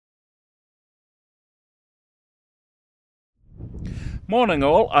Morning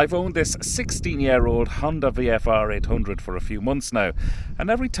all, I've owned this 16-year-old Honda VFR 800 for a few months now, and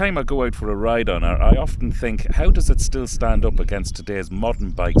every time I go out for a ride on her I often think, how does it still stand up against today's modern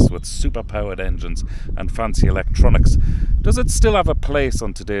bikes with super-powered engines and fancy electronics? Does it still have a place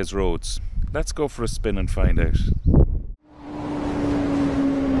on today's roads? Let's go for a spin and find out.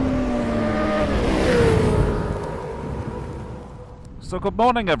 So good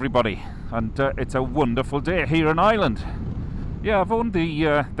morning everybody, and it's a wonderful day here in Ireland. Yeah, I've owned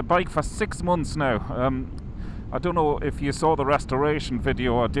the bike for 6 months now. I don't know if you saw the restoration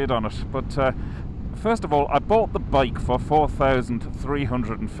video I did on it, but first of all, I bought the bike for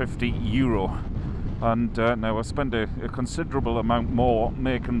 €4,350, and now I spent a considerable amount more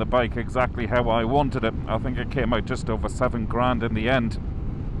making the bike exactly how I wanted it. I think it came out just over 7 grand in the end,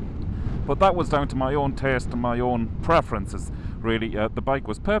 but that was down to my own taste and my own preferences. Really, the bike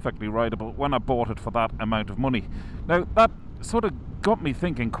was perfectly rideable when I bought it for that amount of money. Now that sort of got me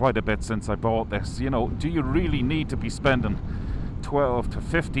thinking quite a bit since I bought this. You know, do you really need to be spending 12 to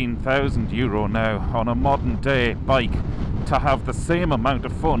 15,000 euro now on a modern day bike to have the same amount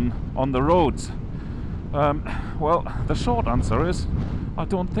of fun on the roads? Well, the short answer is I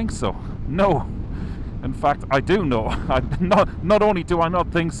don't think so. No. In fact, I do know. Not only do I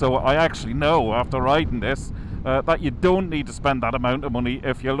not think so, I actually know after riding this that you don't need to spend that amount of money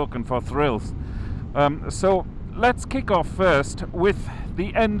if you're looking for thrills. So let's kick off first with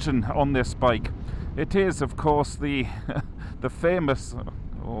the engine on this bike. It is, of course, the famous...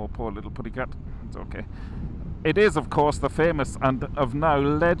 Oh, poor little putty cat. It's okay. It is, of course, the famous and of now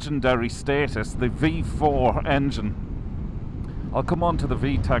legendary status, the V4 engine. I'll come on to the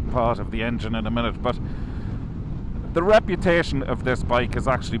VTEC part of the engine in a minute, but the reputation of this bike is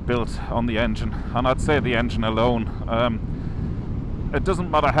actually built on the engine, and I'd say the engine alone. It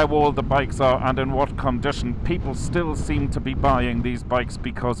doesn't matter how old the bikes are and in what condition, people still seem to be buying these bikes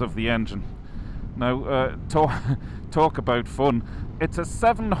because of the engine. Now, talk about fun. It's a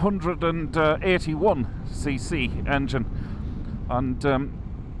 781cc engine, and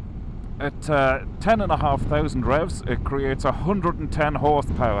at 10,500 revs it creates 110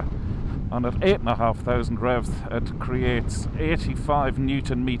 horsepower, and at 8,500 revs it creates 85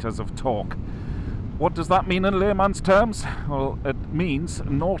 newton meters of torque. What does that mean in layman's terms? Well, it means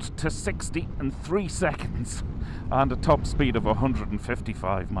 0 to 60 in 3 seconds and a top speed of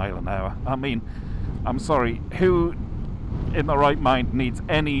 155 miles an hour. I mean, I'm sorry, who in the right mind needs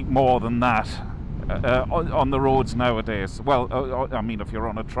any more than that on the roads nowadays? Well, I mean, if you're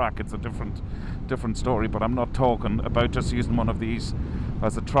on a track, it's a different story, but I'm not talking about just using one of these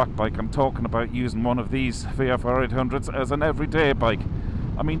as a track bike. I'm talking about using one of these VFR 800s as an everyday bike.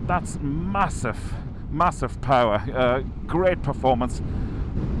 I mean, that's massive power, great performance.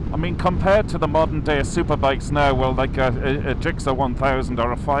 I mean, compared to the modern day superbikes now, well, like a Gixxer 1000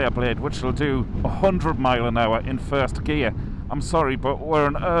 or a Fireblade, which will do 100 miles an hour in first gear, I'm sorry, but where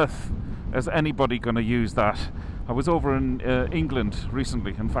on earth is anybody going to use that? I was over in England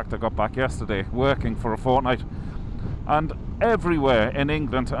recently. In fact, I got back yesterday, working for a fortnight, and everywhere in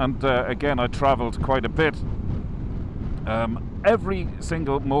England, and again, I travelled quite a bit, every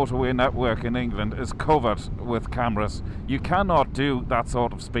single motorway network in England is covered with cameras. You cannot do that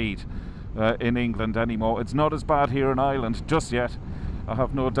sort of speed in England anymore. It's not as bad here in Ireland just yet. I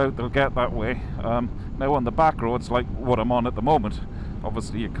have no doubt they'll get that way. Now on the back roads, like what I'm on at the moment,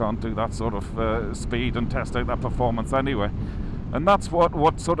 obviously you can't do that sort of speed and test out that performance anyway. And that's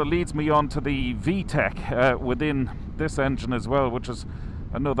what sort of leads me on to the VTEC within this engine as well, which is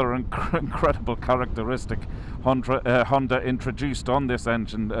another incredible characteristic Honda introduced on this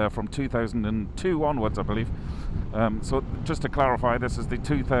engine from 2002 onwards, I believe. So just to clarify, this is the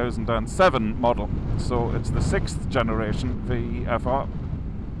 2007 model, so it's the 6th generation VFR.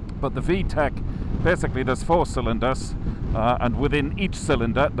 But the VTEC, basically there's 4 cylinders, and within each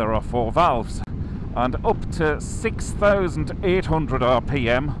cylinder there are 4 valves, and up to 6,800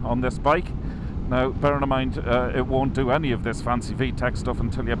 RPM on this bike. Now, bearing in mind, it won't do any of this fancy VTEC stuff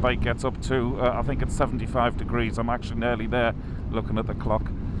until your bike gets up to, I think it's 75 degrees. I'm actually nearly there, looking at the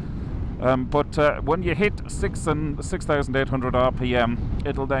clock. But when you hit 6,800 RPM,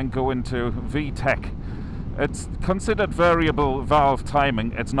 it'll then go into VTEC. It's considered variable valve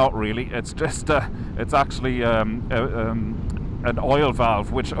timing. It's not really. It's just, it's actually an oil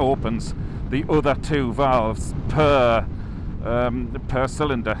valve which opens the other 2 valves per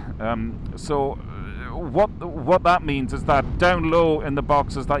cylinder. So what that means is that down low in the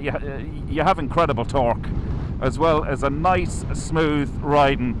box is that you have incredible torque, as well as a nice smooth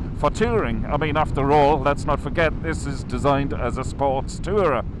riding for touring. I mean, after all, let's not forget, this is designed as a sports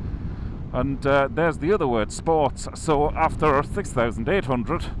tourer. And there's the other word, sports. So after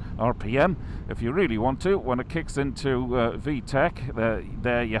 6,800 RPM, if you really want to, when it kicks into VTEC,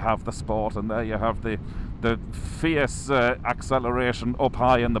 there you have the sport, and there you have the fierce acceleration up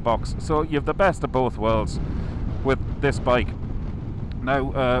high in the box. So you have the best of both worlds with this bike.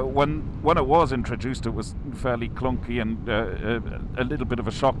 Now, when it was introduced, it was fairly clunky and a little bit of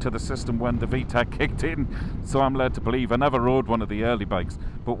a shock to the system when the VTEC kicked in, so I'm led to believe. I never rode one of the early bikes,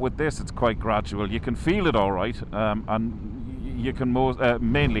 but with this it's quite gradual. You can feel it all right, and you can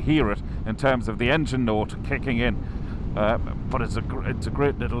mainly hear it in terms of the engine note kicking in, but it's a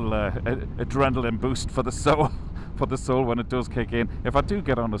great little adrenaline boost for the soul. For the soul when it does kick in. If I do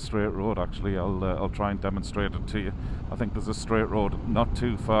get on a straight road, actually, I'll try and demonstrate it to you. I think there's a straight road not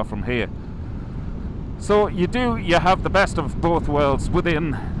too far from here. So you have the best of both worlds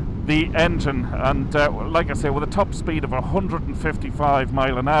within the engine, and like I say, with a top speed of 155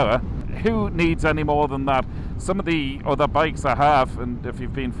 mile an hour, who needs any more than that? Some of the other bikes I have, and if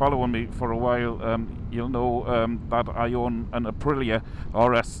you've been following me for a while, you'll know that I own an Aprilia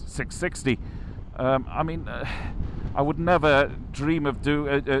RS660. I mean, I would never dream of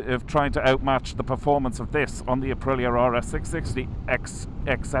trying to outmatch the performance of this on the Aprilia RS660,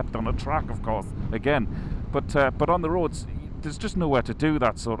 except on a track, of course, again. But on the roads, there's just nowhere to do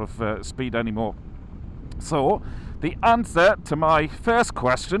that sort of speed anymore. So the answer to my first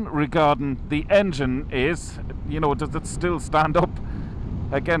question regarding the engine is, does it still stand up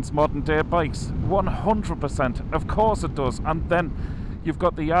against modern day bikes? 100%, of course it does. And then you've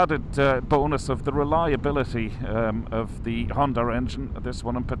got the added bonus of the reliability of the Honda engine, this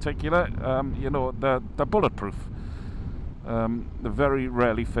one in particular. They're bulletproof. They very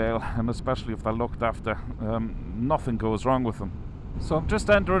rarely fail, and especially if they're looked after, nothing goes wrong with them. So I'm just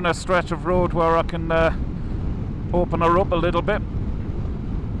entering a stretch of road where I can open her up a little bit.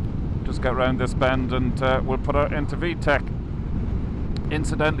 Just get round this bend and we'll put her into VTEC.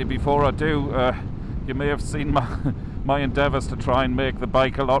 Incidentally, before I do, you may have seen my endeavours to try and make the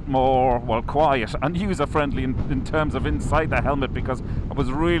bike a lot more, well, quiet and user-friendly in terms of inside the helmet, because I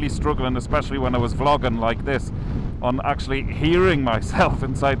was really struggling, especially when I was vlogging like this, on actually hearing myself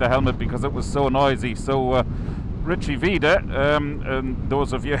inside the helmet because it was so noisy. So Richie Vida, and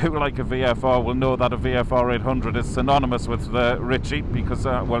those of you who like a VFR will know that a VFR 800 is synonymous with Richie, because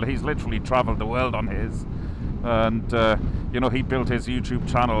well, he's literally travelled the world on his, and he built his YouTube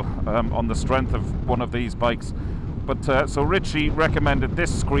channel on the strength of one of these bikes. But so Richie recommended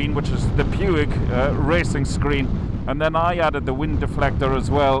this screen, which is the Puig racing screen, and then I added the wind deflector as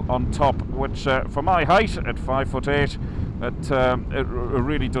well on top, which for my height at 5'8", it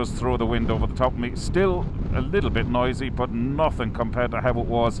really does throw the wind over the top of me. Still a little bit noisy, but nothing compared to how it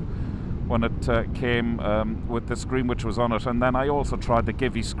was when it came with the screen which was on it. And then I also tried the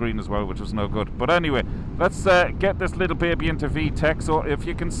Givey screen as well, which was no good. But anyway, let's get this little baby into VTEC. So if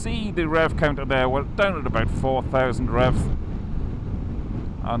you can see the rev counter there, we're down at about 4,000 revs.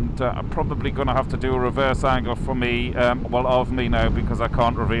 And I'm probably going to have to do a reverse angle for me, of me now, because I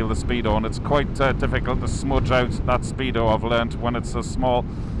can't reveal the speedo, and it's quite difficult to smudge out that speedo, I've learnt, when it's so small.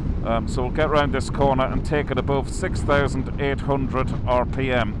 So we'll get around this corner and take it above 6,800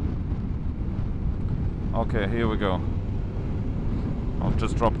 RPM. Okay, here we go. I'll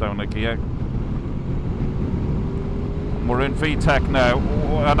just drop down a gear. We're in VTEC now,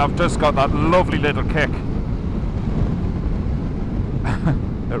 and I've just got that lovely little kick.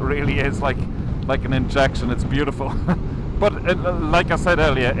 It really is like an injection. It's beautiful. But like I said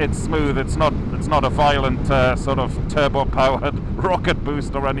earlier, it's smooth. It's not a violent sort of turbo-powered rocket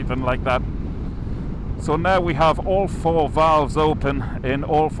boost or anything like that. So now we have all 4 valves open in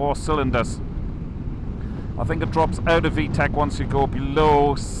all 4 cylinders. I think it drops out of VTEC once you go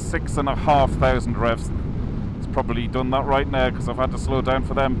below 6,500 revs. It's probably done that right now because I've had to slow down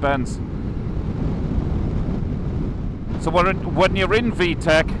for them bends. So when you're in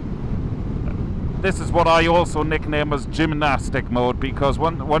VTEC, this is what I also nickname as gymnastic mode, because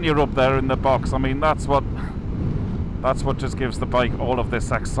when you're up there in the box, I mean, that's what just gives the bike all of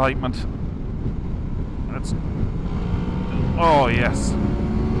this excitement. Oh yes.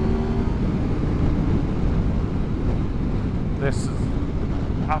 This is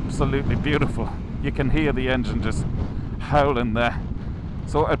absolutely beautiful. You can hear the engine just howling there.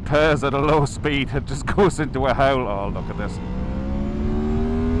 So it purrs at a low speed, it just goes into a howl. Oh, look at this.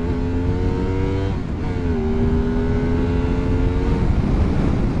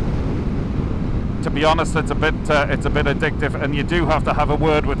 To be honest, it's a bit addictive, and you do have to have a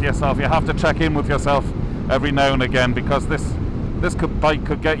word with yourself. You have to check in with yourself every now and again, because this bike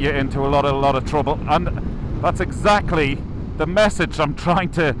could get you into a lot of trouble. And that's exactly the message I'm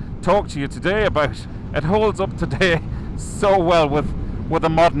trying to talk to you today about, it holds up today so well with a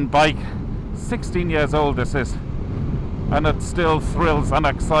modern bike. 16 years old this is, and it still thrills and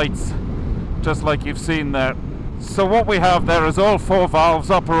excites, just like you've seen there. So what we have there is all 4 valves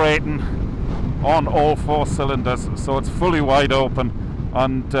operating on all 4 cylinders, so it's fully wide open,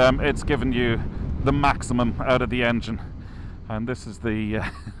 and it's giving you the maximum out of the engine. And this is the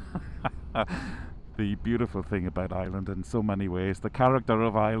the beautiful thing about Ireland in so many ways, the character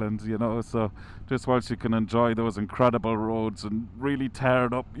of Ireland, you know. So just whilst you can enjoy those incredible roads and really tear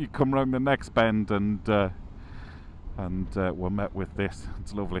it up, you come around the next bend and we're met with this.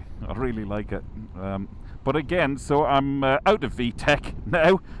 It's lovely. I really like it. But again, so I'm out of VTech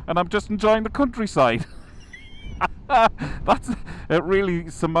now, and I'm just enjoying the countryside. It really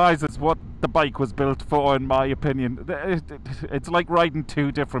surmises what the bike was built for, in my opinion. It's like riding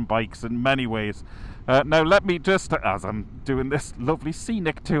 2 different bikes in many ways. Now let me just, as I'm doing this lovely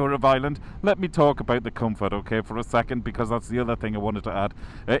scenic tour of Ireland, let me talk about the comfort, okay, for a second, because that's the other thing I wanted to add.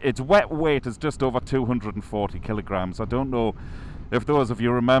 Its wet weight is just over 240 kilograms. I don't know if those of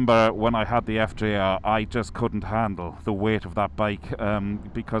you remember when I had the FJR, I just couldn't handle the weight of that bike,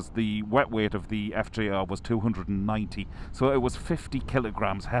 because the wet weight of the FJR was 290, so it was 50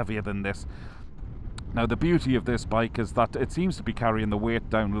 kilograms heavier than this. Now the beauty of this bike is that it seems to be carrying the weight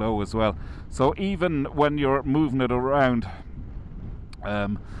down low as well, so even when you're moving it around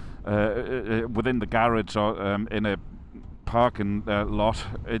within the garage or in a parking lot,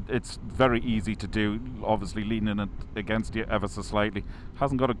 it's very easy to do, obviously leaning it against you ever so slightly.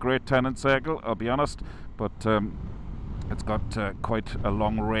 Hasn't got a great turning circle, I'll be honest, but it's got quite a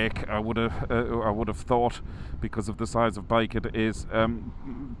long rake, I would have thought, because of the size of bike it is,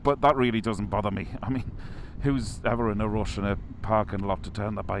 but that really doesn't bother me. I mean, who's ever in a rush in a parking lot to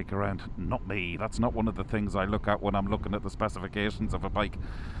turn the bike around? Not me. That's not one of the things I look at when I'm looking at the specifications of a bike.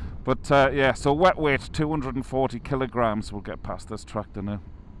 But yeah, so wet weight 240 kilograms. We'll get past this tractor now.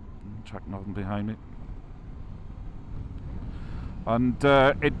 Track nothing behind me. And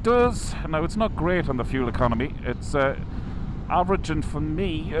it does, now it's not great on the fuel economy. It's averaging for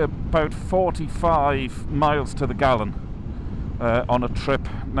me about 45 miles to the gallon on a trip.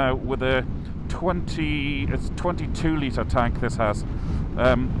 Now with a 22 litre tank this has,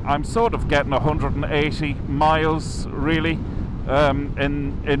 I'm sort of getting 180 miles really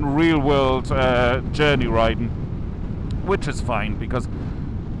in real world journey riding, which is fine, because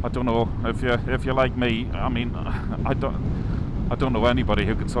I don't know if you're like me. I mean, I don't know anybody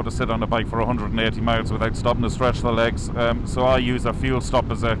who can sort of sit on a bike for 180 miles without stopping to stretch the legs. So I use a fuel stop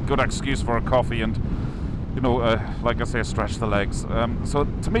as a good excuse for a coffee and, you know, like I say, stretch the legs. So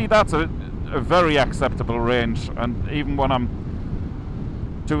to me that's a very acceptable range, and even when I'm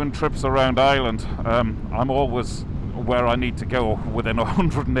doing trips around Ireland, I'm always where I need to go within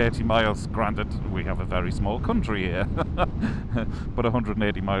 180 miles. Granted, we have a very small country here, but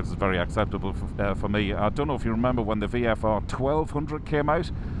 180 miles is very acceptable for me. I don't know if you remember when the VFR 1200 came out.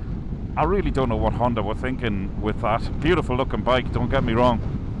 I really don't know what Honda were thinking with that. Beautiful looking bike, don't get me wrong,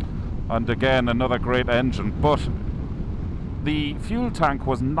 and again another great engine, but the fuel tank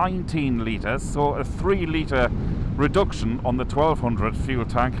was 19 litres, so a 3 litre reduction on the 1200 fuel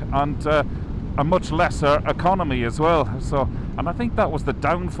tank, and a much lesser economy as well. So, and I think that was the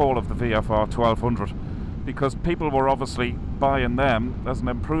downfall of the VFR 1200, because people were obviously buying them as an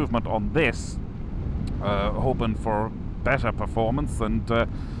improvement on this, hoping for better performance and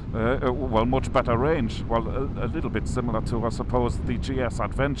well, much better range. Well, a little bit similar to, I suppose, the GS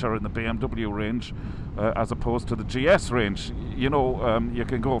Adventure in the BMW range, as opposed to the GS range. You know, you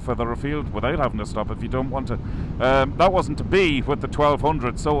can go further afield without having to stop if you don't want to. That wasn't to be with the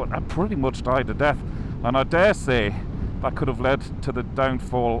 1200, so it pretty much died a death. And I dare say that could have led to the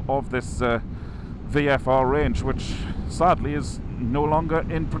downfall of this VFR range, which sadly is no longer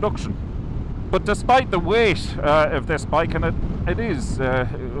in production. But despite the weight of this bike, and it is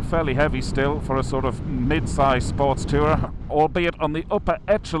fairly heavy still for a sort of mid-size sports tourer, albeit on the upper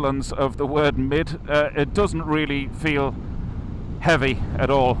echelons of the word mid, it doesn't really feel heavy at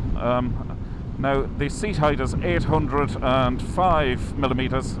all. Now the seat height is 805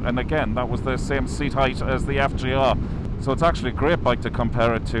 millimeters, and again that was the same seat height as the FJR, so it's actually a great bike to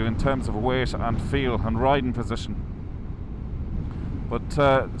compare it to in terms of weight and feel and riding position. But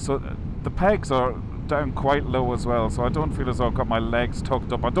so the pegs are down quite low as well, so I don't feel as though I've got my legs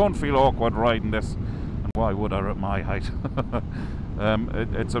tucked up. I don't feel awkward riding this, and why would I at my height?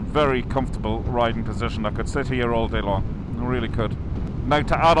 It's a very comfortable riding position. I could sit here all day long, I really could. Now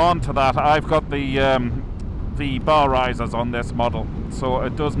to add on to that, I've got the bar risers on this model, so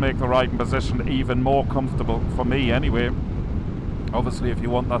it does make the riding position even more comfortable for me anyway. Obviously, if you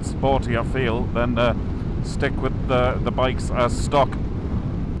want that sportier feel, then stick with the bikes as stock.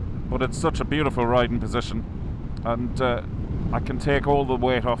 But it's such a beautiful riding position, and I can take all the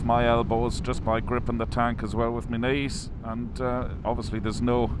weight off my elbows just by gripping the tank as well with my knees, and obviously there's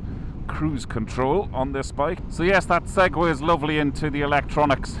no cruise control on this bike. So yes, that segues lovely into the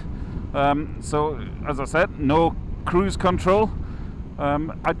electronics. So as I said, no cruise control.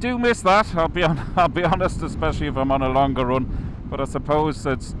 I do miss that, I'll be honest, especially if I'm on a longer run, but I suppose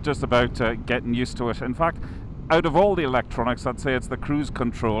it's just about getting used to it. In fact, out of all the electronics, I'd say it's the cruise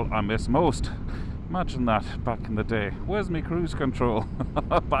control I miss most. Imagine that back in the day. Where's my cruise control?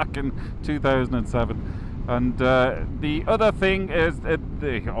 Back in 2007. And the other thing is,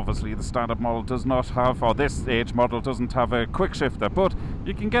 obviously the standard model does not have, or this age model doesn't have a quick shifter, but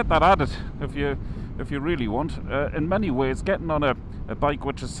you can get that added if you really want. In many ways, getting on a bike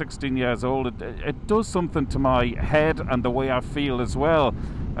which is 16 years old, it does something to my head and the way I feel as well.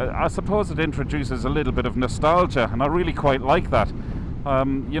 I suppose it introduces a little bit of nostalgia, and I really quite like that.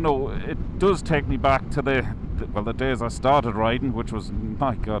 You know, it does take me back to the days I started riding, which was,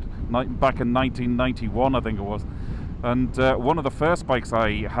 my God, back in 1991, I think it was. And one of the first bikes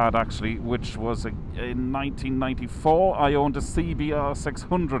I had, actually, which was in 1994, I owned a CBR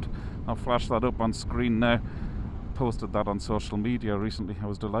 600. I'll flash that up on screen now. Posted that on social media recently. I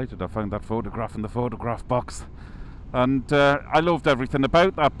was delighted. I found that photograph in the photograph box. And I loved everything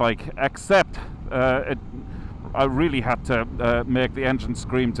about that bike, except I really had to make the engine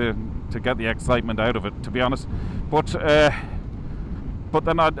scream to get the excitement out of it, to be honest. But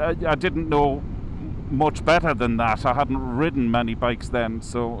then I didn't know much better than that. I hadn't ridden many bikes then,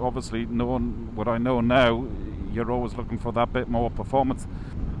 so obviously knowing what I know now, you're always looking for that bit more performance.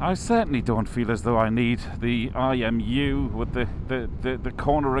 I certainly don't feel as though I need the IMU with the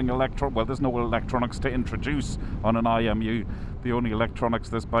cornering well, there's no electronics to introduce on an IMU. The only electronics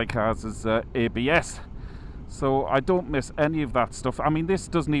this bike has is ABS. So I don't miss any of that stuff. I mean, this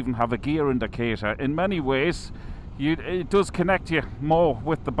doesn't even have a gear indicator. In many ways, it does connect you more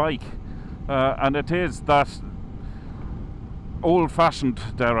with the bike. And it is that old-fashioned,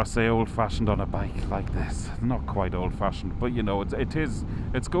 dare I say, old-fashioned on a bike like this. Not quite old-fashioned, but you know,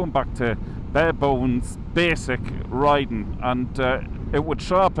 it's going back to bare bones, basic riding, and it would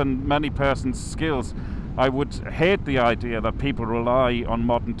sharpen many persons' skills. I would hate the idea that people rely on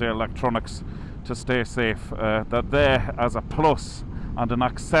modern-day electronics to stay safe. That they're as a plus and an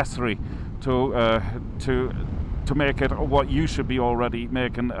accessory to make it what you should be already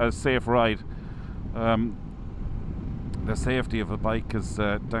making a safe ride. The safety of a bike is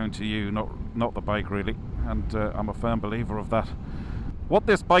down to you, not the bike really, and I'm a firm believer of that. What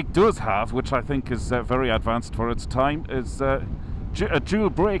this bike does have, which I think is very advanced for its time, is a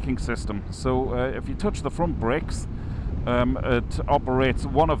dual braking system. So if you touch the front brakes, it operates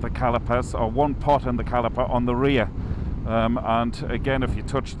one of the calipers, or one pot in the caliper on the rear. And again, if you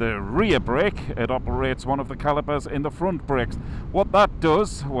touch the rear brake, it operates one of the calipers in the front brakes. What that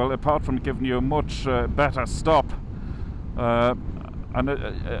does, well, apart from giving you a much better stop, and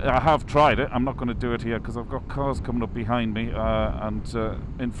I have tried it. I'm not going to do it here because I've got cars coming up behind me and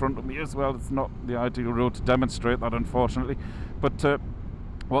in front of me as well. It's not the ideal road to demonstrate that, unfortunately. But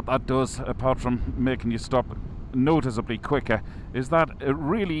what that does, apart from making you stop noticeably quicker, is that it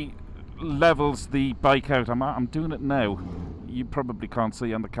really levels the bike out. I'm doing it now. You probably can't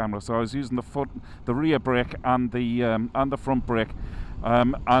see on the camera, so I was using the rear brake and the front brake,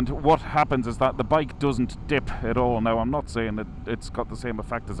 and what happens is that the bike doesn't dip at all. Now, I'm not saying that it's got the same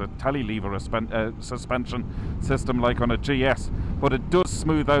effect as a telelever suspension system like on a GS, but it does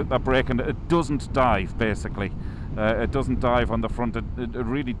smooth out that brake, and it doesn't dive, basically. It doesn't dive on the front. It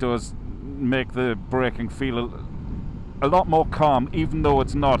really does make the braking feel a lot more calm, even though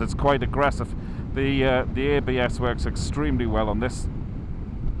it's not. It's quite aggressive. The ABS works extremely well on this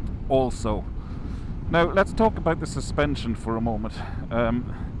also. Now let's talk about the suspension for a moment.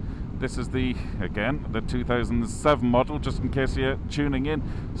 This is again the 2007 model, just in case you're tuning in.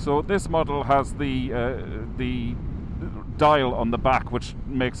 So this model has the dial on the back, which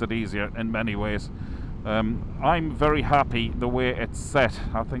makes it easier in many ways. I'm very happy the way it's set.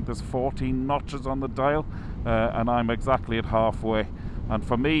 I think there's 14 notches on the dial, and I'm exactly at halfway. And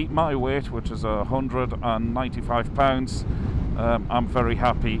for me, my weight, which is 195 pounds, I'm very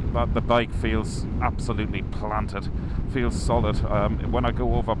happy that the bike feels absolutely planted, feels solid. When I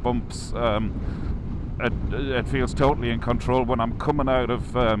go over bumps, it feels totally in control. When I'm coming out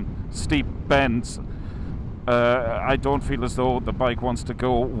of steep bends, I don't feel as though the bike wants to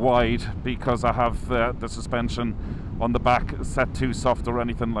go wide because I have the suspension on the back set too soft or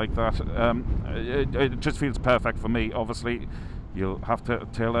anything like that. It just feels perfect for me. Obviously, you'll have to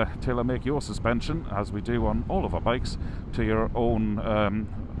tailor make your suspension, as we do on all of our bikes, to your own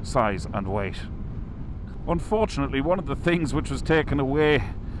size and weight. Unfortunately, one of the things which was taken away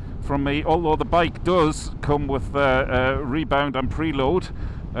from me, although the bike does come with rebound and preload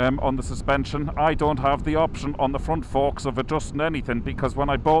on the suspension, I don't have the option on the front forks of adjusting anything, because when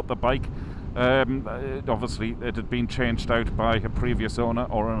I bought the bike, obviously it had been changed out by a previous owner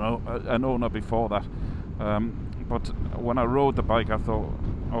or an owner before that. But when I rode the bike, I thought,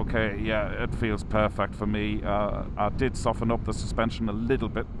 okay, yeah, it feels perfect for me. I did soften up the suspension a little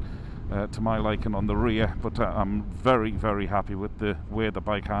bit to my liking on the rear, but I'm very, very happy with the way the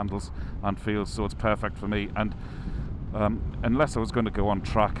bike handles and feels, so it's perfect for me. And unless I was going to go on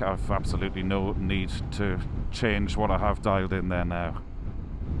track, I've absolutely no need to change what I have dialed in there now.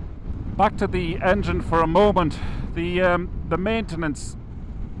 Back to the engine for a moment. The maintenance,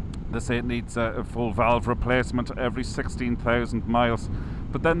 they say it needs a full valve replacement every 16,000 miles,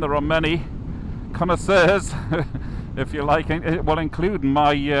 but then there are many connoisseurs, if you like, well, including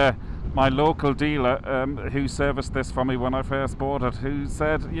my local dealer who serviced this for me when I first bought it, who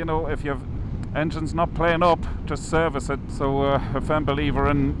said, you know, if your engine's not playing up, just service it. So a firm believer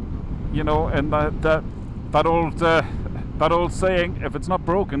in, you know, in that old saying, if it's not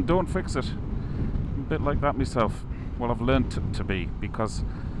broken, don't fix it. A bit like that myself. Well, I've learned to be, because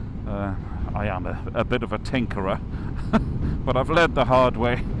I am a bit of a tinkerer, but I've learned the hard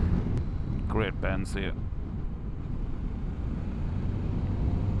way. Great bends here.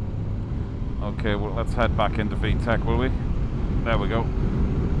 Okay, well, let's head back into VTech, will we? There we go.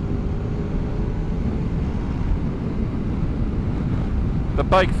 The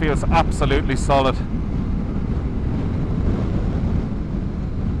bike feels absolutely solid.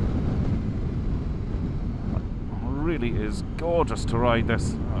 Really is gorgeous to ride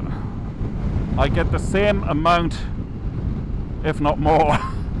this. I get the same amount, if not more,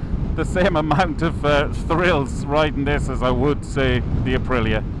 the same amount of thrills riding this as I would, say, the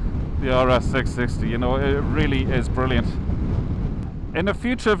Aprilia, the RS660. You know, it really is brilliant. In a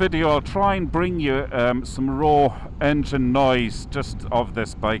future video, I'll try and bring you some raw engine noise just of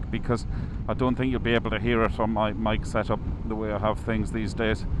this bike, because I don't think you'll be able to hear it on my mic setup the way I have things these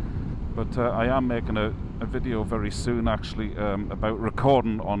days. But I am making a video very soon, actually, about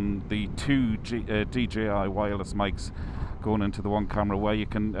recording on the two DJI Wireless mics going into the one camera, where you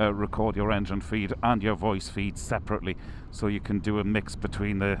can record your engine feed and your voice feed separately, so you can do a mix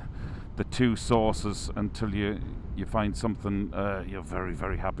between the two sources until you find something you're very,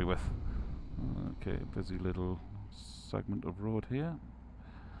 very happy with. Okay, busy little segment of road here.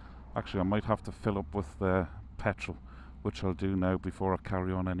 Actually, I might have to fill up with petrol, which I'll do now before I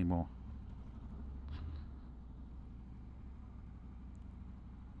carry on anymore.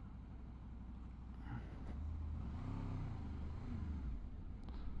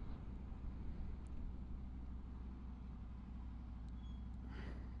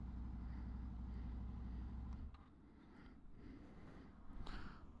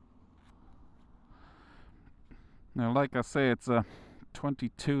 Now, like I say, it's a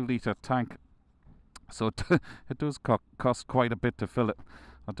 22-litre tank, so it does cost quite a bit to fill it.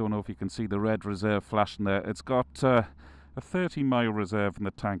 I don't know if you can see the red reserve flashing there. It's got a 30-mile reserve in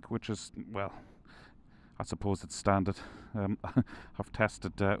the tank, which is, well, I suppose it's standard. I've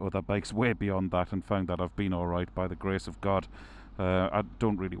tested other bikes way beyond that and found that I've been alright by the grace of God. I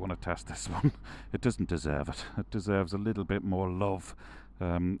don't really want to test this one. It doesn't deserve it. It deserves a little bit more love.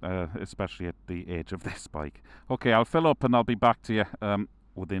 Especially at the age of this bike. Okay, I'll fill up and I'll be back to you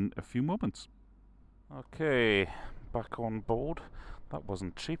within a few moments. Okay, back on board. That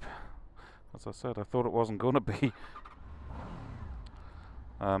wasn't cheap. As I said, I thought it wasn't going to be.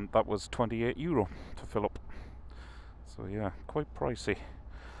 That was €28 to fill up. So yeah, quite pricey.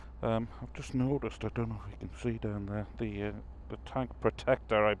 I've just noticed, I don't know if you can see down there, the tank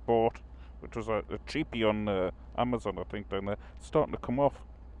protector I bought, which was a cheapie on Amazon, I think, down there. It's starting to come off.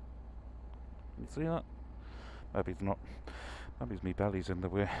 You see that? Maybe it's not. Maybe it's me belly's in the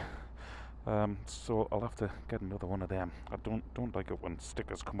way. So I'll have to get another one of them. I don't like it when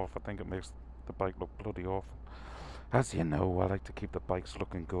stickers come off. I think it makes the bike look bloody awful. As you know, I like to keep the bikes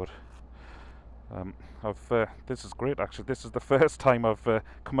looking good. This is great, actually. This is the first time I've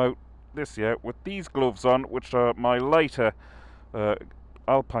come out this year with these gloves on, which are my lighter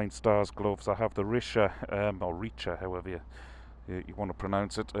Alpine Stars gloves. I have the Risha, or Richa, however you want to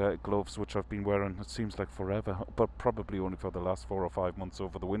pronounce it, gloves, which I've been wearing, it seems like forever, but probably only for the last 4 or 5 months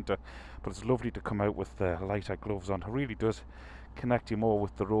over the winter. But it's lovely to come out with lighter gloves on. It really does connect you more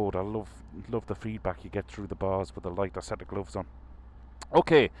with the road. I love the feedback you get through the bars with a lighter set of gloves on.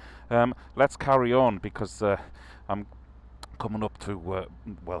 Okay, let's carry on, because I'm coming up to,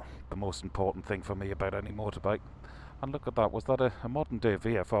 well, the most important thing for me about any motorbike. And look at that, was that a modern day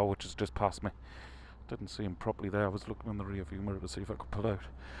VFR which has just passed me? Didn't see him properly there, I was looking in the rear view mirror to see if I could pull out.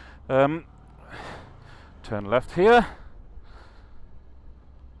 Turn left here.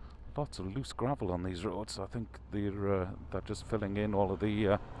 Lots of loose gravel on these roads. I think they're just filling in all of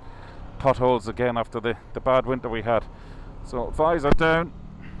the potholes again after the bad winter we had. So visor down,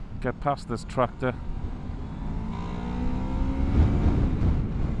 get past this tractor.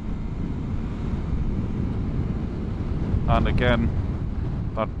 And again,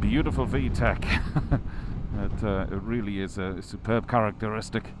 that beautiful VTEC. It really is a superb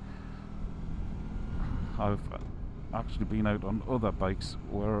characteristic. I've actually been out on other bikes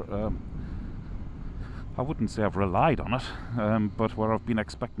where I wouldn't say I've relied on it, but where I've been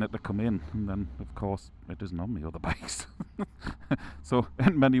expecting it to come in, and then of course it isn't on the other bikes. So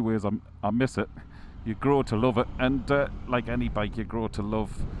in many ways I miss it. You grow to love it, and like any bike, you grow to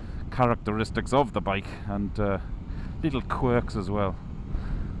love characteristics of the bike and little quirks as well.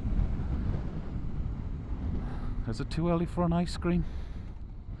 Is it too early for an ice cream?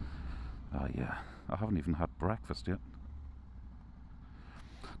 Yeah, I haven't even had breakfast yet.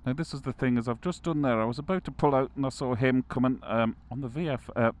 Now this is the thing, as I've just done there, I was about to pull out and I saw him coming on the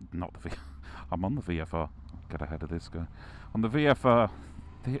I'm on the VFR. Get ahead of this guy. On the VFR.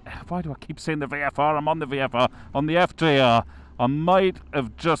 Why do I keep saying the VFR? I'm on the VFR. On the FJR. I might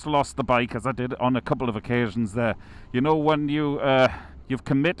have just lost the bike, as I did on a couple of occasions there. You know, when you've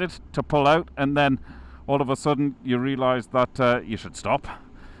committed to pull out and then all of a sudden you realise that you should stop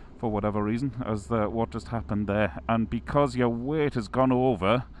for whatever reason, as what just happened there. And because your weight has gone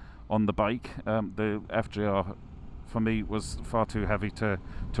over on the bike, the FJR for me was far too heavy to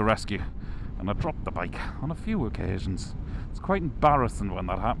rescue, and I dropped the bike on a few occasions. It's quite embarrassing when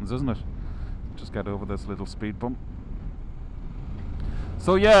that happens, isn't it? Just get over this little speed bump.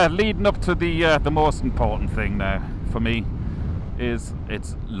 So yeah, leading up to the most important thing now for me is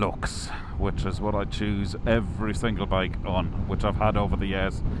its looks, which is what I choose every single bike on, which I've had over the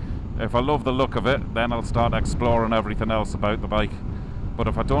years. If I love the look of it, then I'll start exploring everything else about the bike. But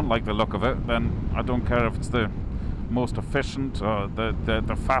if I don't like the look of it, then I don't care if it's the most efficient or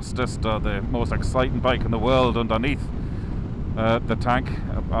the fastest or the most exciting bike in the world underneath the tank.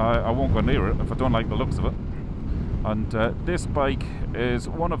 I won't go near it if I don't like the looks of it. And this bike is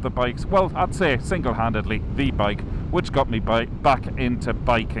one of the bikes, well, I'd say single-handedly the bike which got me back into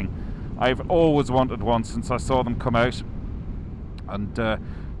biking. I've always wanted one since I saw them come out, and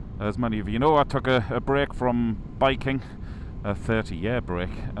as many of you know, I took a break from biking, a 30-year break,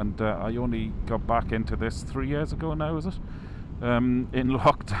 and I only got back into this 3 years ago now, is it? In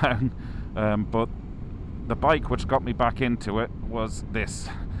lockdown. But the bike which got me back into it was this.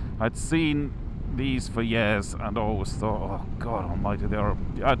 I'd seen these for years and always thought, oh God almighty,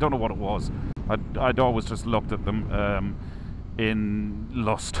 I don't know what it was. I'd always just looked at them in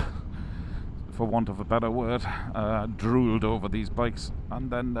lust, for want of a better word, drooled over these bikes. And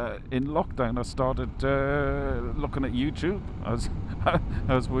then in lockdown I started looking at YouTube,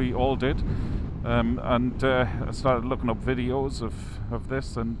 as we all did, and I started looking up videos of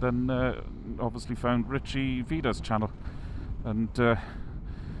this, and then obviously found Richie Vida's channel. And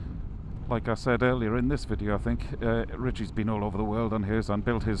like I said earlier in this video, I think Richie's been all over the world on his and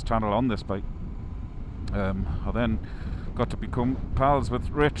built his channel on this bike. I then got to become pals with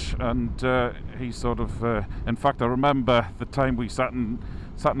Rich, and he sort of in fact I remember the time we sat in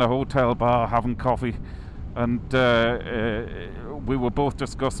a hotel bar having coffee, and we were both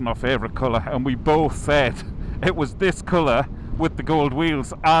discussing our favourite colour, and we both said it was this colour with the gold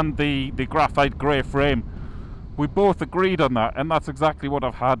wheels and the graphite grey frame. We both agreed on that, and that's exactly what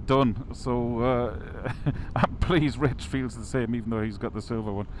I've had done. So I'm pleased Rich feels the same, even though he's got the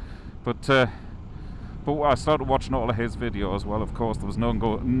silver one. But I started watching all of his videos. Well, of course, there was no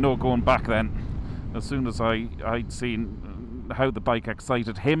going back then. As soon as I'd seen how the bike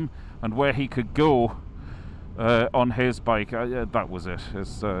excited him and where he could go on his bike, that was it.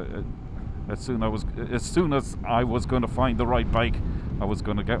 As soon as I was going to find the right bike, I was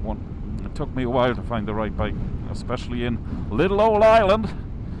going to get one. It took me a while to find the right bike, especially in little old Ireland.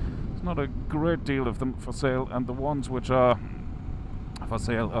 There's not a great deal of them for sale, and the ones which are for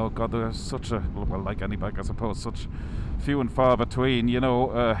sale, oh God, there's such a, well, like any bike I suppose, such few and far between. You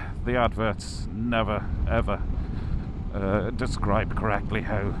know, the adverts never ever described correctly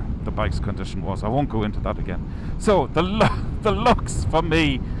how the bike's condition was. I won't go into that again. So the looks for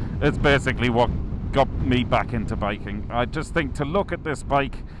me is basically what got me back into biking. I just think to look at this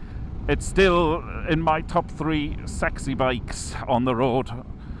bike, it's still in my top 3 sexy bikes on the road,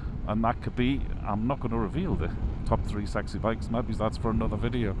 and that could be, I'm not going to reveal the top 3 sexy bikes. Maybe that's for another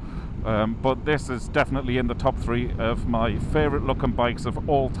video. But this is definitely in the top 3 of my favourite looking bikes of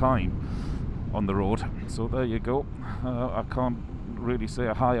all time on the road. So there you go. I can't really say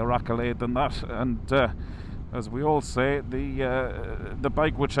a higher accolade than that. And as we all say, the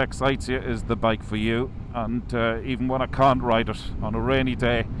bike which excites you is the bike for you. And even when I can't ride it on a rainy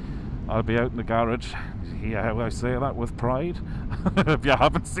day, I'll be out in the garage. Yeah, I say that with pride. If you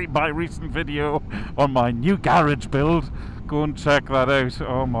haven't seen my recent video on my new garage build, go and check that out.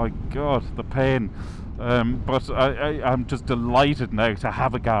 Oh my god, the pain. But I'm just delighted now to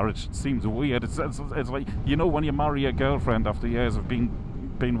have a garage. It seems weird. It's like, you know, when you marry a girlfriend after years of being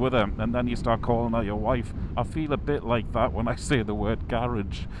with her, and then you start calling her your wife. I feel a bit like that when I say the word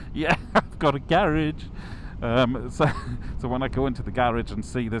garage. Yeah, I've got a garage. So when I go into the garage and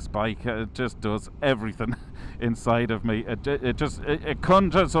see this bike, it just does everything inside of me. It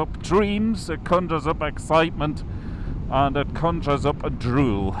conjures up dreams, it conjures up excitement, and it conjures up a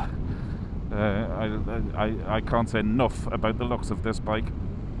drool. I can't say enough about the looks of this bike.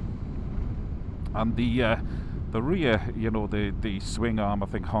 And the rear, you know, the swing arm, I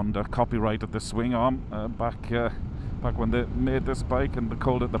think Honda copyrighted the swing arm back when they made this bike, and they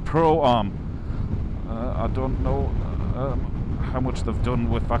called it the Pro Arm. I don't know how much they've done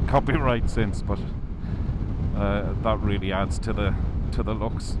with that copyright since, but that really adds to the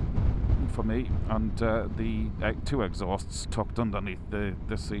looks for me. And the 2 exhausts tucked underneath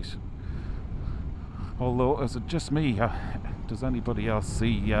the seat. Although, is it just me? Does anybody else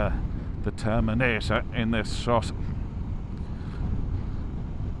see the Terminator in this shot?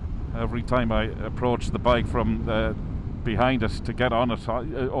 Every time I approach the bike from behind it to get on it,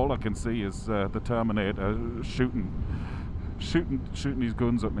 all I can see is the Terminator shooting his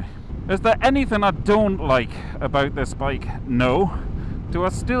guns at me. Is there anything I don't like about this bike? No. Do I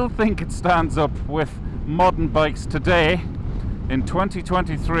still think it stands up with modern bikes today in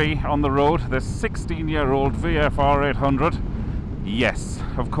 2023 on the road? The 16-year-old VFR 800? Yes,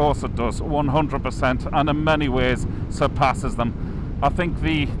 of course it does, 100%, and in many ways surpasses them. I think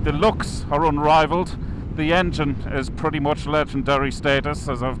the looks are unrivaled. The engine is pretty much legendary status,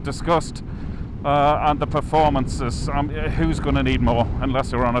 as I've discussed, and the performances, who's going to need more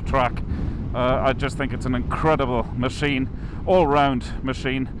unless you're on a track? I just think it's an incredible machine, all-round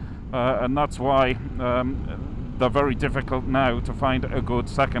machine, and that's why they're very difficult now to find a good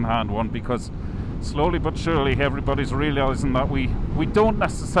second-hand one, because slowly but surely everybody's realising that we don't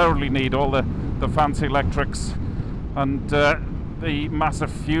necessarily need all the fancy electrics and the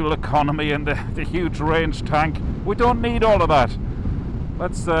massive fuel economy and the huge range tank. We don't need all of that.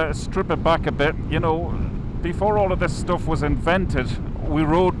 Let's strip it back a bit. You know, before all of this stuff was invented, we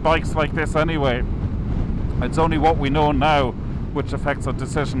rode bikes like this anyway. It's only what we know now which affects our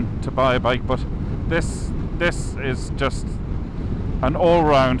decision to buy a bike, but this is just an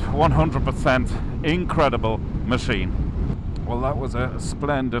all-round 100% incredible machine. Well, that was a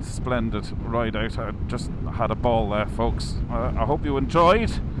splendid ride out. I just had a ball there, folks. I hope you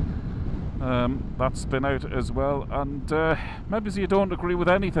enjoyed that spin out as well, and maybe you don't agree with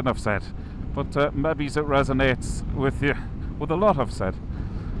anything I've said, but maybe it resonates with you with a lot I've said.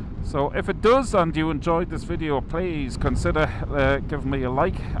 So if it does and you enjoyed this video, please consider giving me a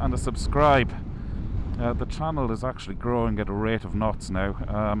like and a subscribe. The channel is actually growing at a rate of knots now,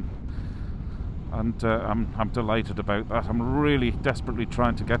 and I'm delighted about that. I'm really desperately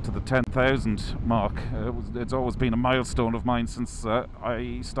trying to get to the 10,000 mark. It's always been a milestone of mine since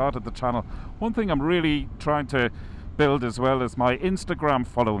I started the channel. One thing I'm really trying to build as well is my Instagram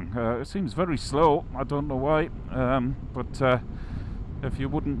following. It seems very slow, I don't know why, but if you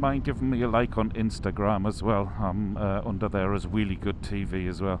wouldn't mind giving me a like on Instagram as well. I'm under there as Really Good TV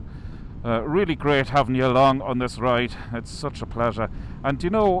as well. Really great having you along on this ride. It's such a pleasure. And you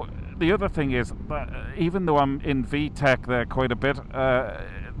know, the other thing is that even though I'm in VTEC there quite a bit,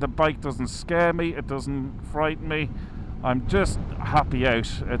 the bike doesn't scare me, it doesn't frighten me. I'm just happy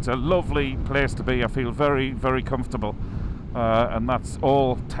out. It's a lovely place to be. I feel very, very comfortable, and that's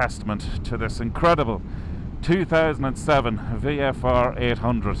all testament to this incredible 2007 VFR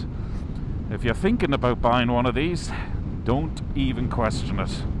 800. If you're thinking about buying one of these, don't even question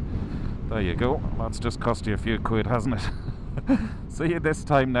it. There you go. That's just cost you a few quid, hasn't it? See you this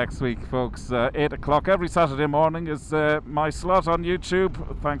time next week, folks. 8 o'clock every Saturday morning is my slot on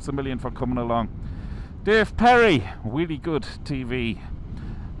YouTube. Thanks a million for coming along. Dave Perry, Really Good TV.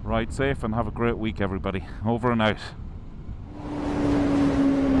 Ride safe and have a great week, everybody. Over and out.